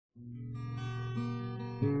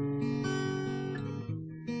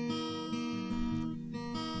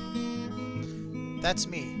That's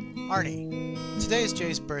me, Arnie. Today is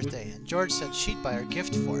Jay's birthday, and George said she'd buy her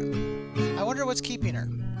gift for him. I wonder what's keeping her.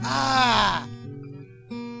 Ah!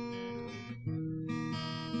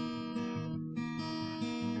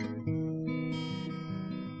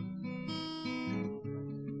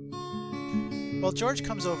 Well, George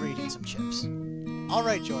comes over eating some chips. All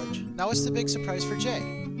right, George, now what's the big surprise for Jay?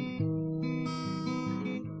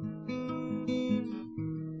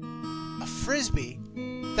 A frisbee?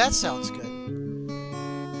 That sounds good.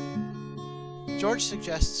 George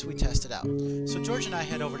suggests we test it out, so George and I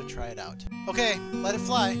head over to try it out. Okay, let it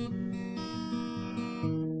fly.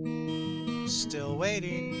 Still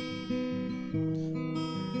waiting.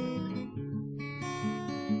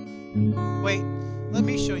 Wait, let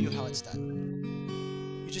me show you how it's done.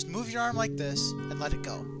 You just move your arm like this and let it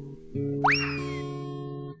go.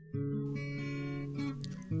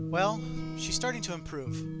 Well, she's starting to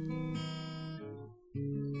improve.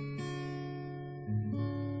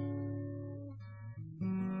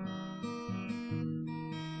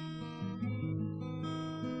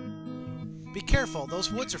 Be careful,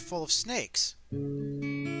 those woods are full of snakes.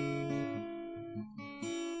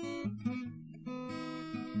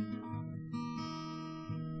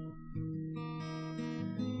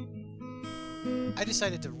 I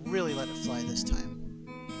decided to really let it fly this time.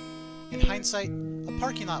 In hindsight, a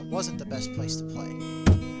parking lot wasn't the best place to play.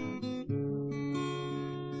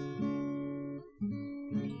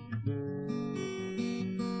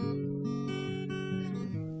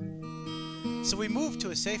 So we moved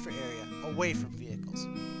to a safer area, away from vehicles.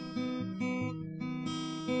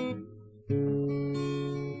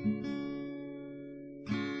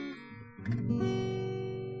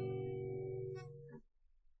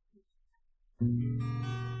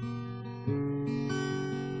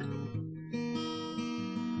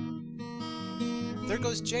 There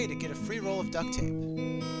goes Jay to get a free roll of duct tape.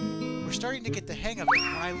 We're starting to get the hang of it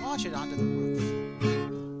when I launch it onto the roof.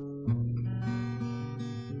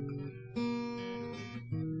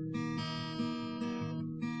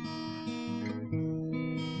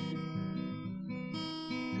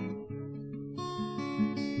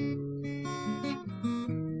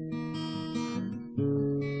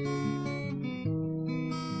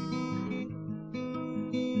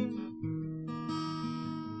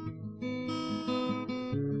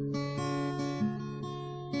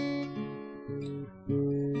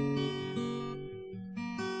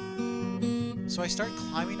 So I start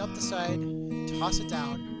climbing up the side, toss it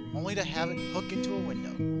down, only to have it hook into a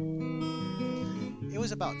window. It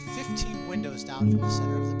was about 15 windows down from the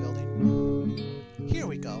center of the building. Here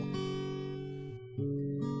we go.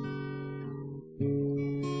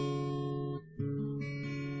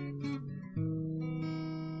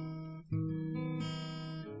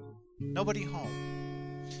 Nobody home.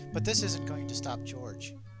 But this isn't going to stop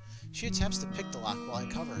George. She attempts to pick the lock while I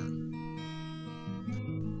cover her.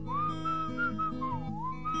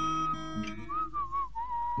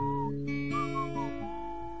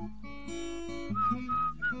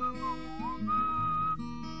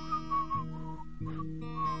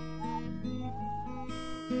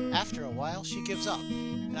 After a while, she gives up,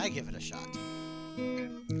 and I give it a shot.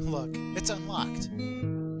 Look, it's unlocked.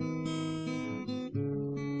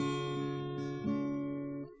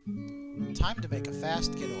 Time to make a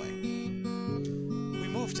fast getaway. We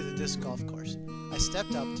moved to the disc golf course. I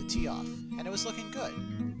stepped up to tee off, and it was looking good.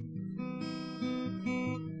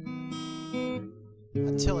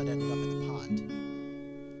 Until it ended up in the pond.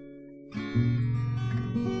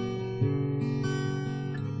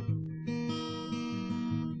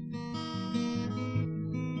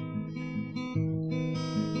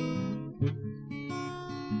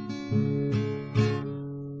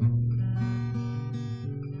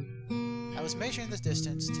 I was measuring the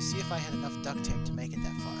distance to see if I had enough duct tape to make it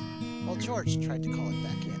that far, while George tried to call it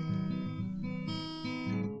back in.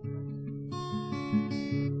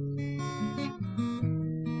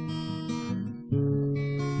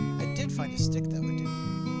 I did find a stick that would do.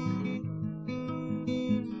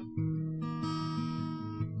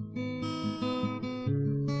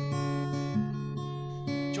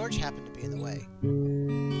 George happened to be in the way.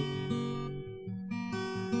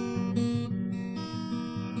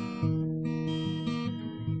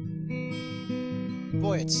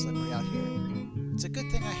 Boy, it's slippery out here. It's a good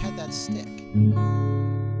thing I had that stick.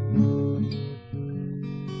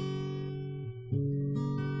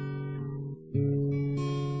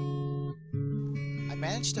 I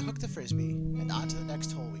managed to hook the frisbee, and on to the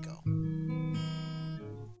next hole we go.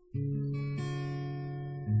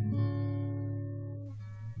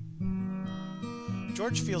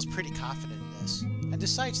 George feels pretty confident in this, and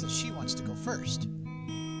decides that she wants to go first.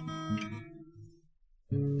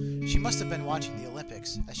 She must have been watching the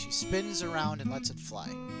Olympics as she spins around and lets it fly.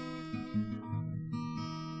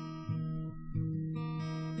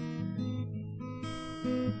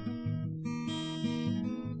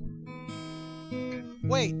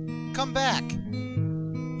 Wait! Come back!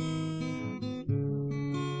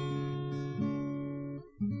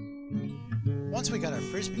 Once we got our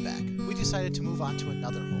frisbee back, we decided to move on to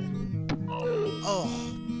another hole. Oh,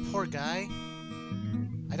 poor guy.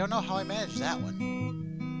 I don't know how I managed that one.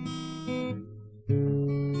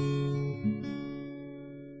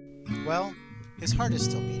 Well, his heart is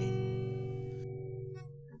still beating.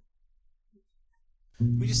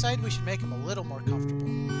 We decided we should make him a little more comfortable.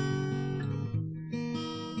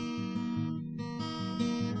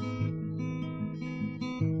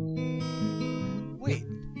 Wait,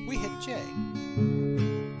 we hit Jay.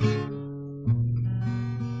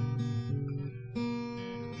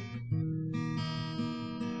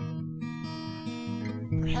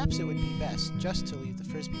 Perhaps it would be best just to leave the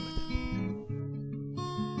frisbee with him.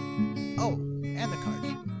 Oh, and the cards.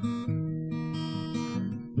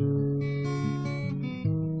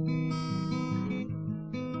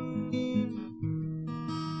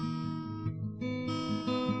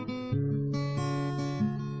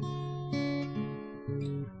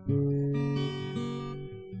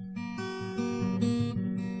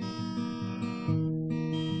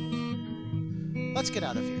 Let's get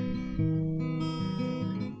out of here.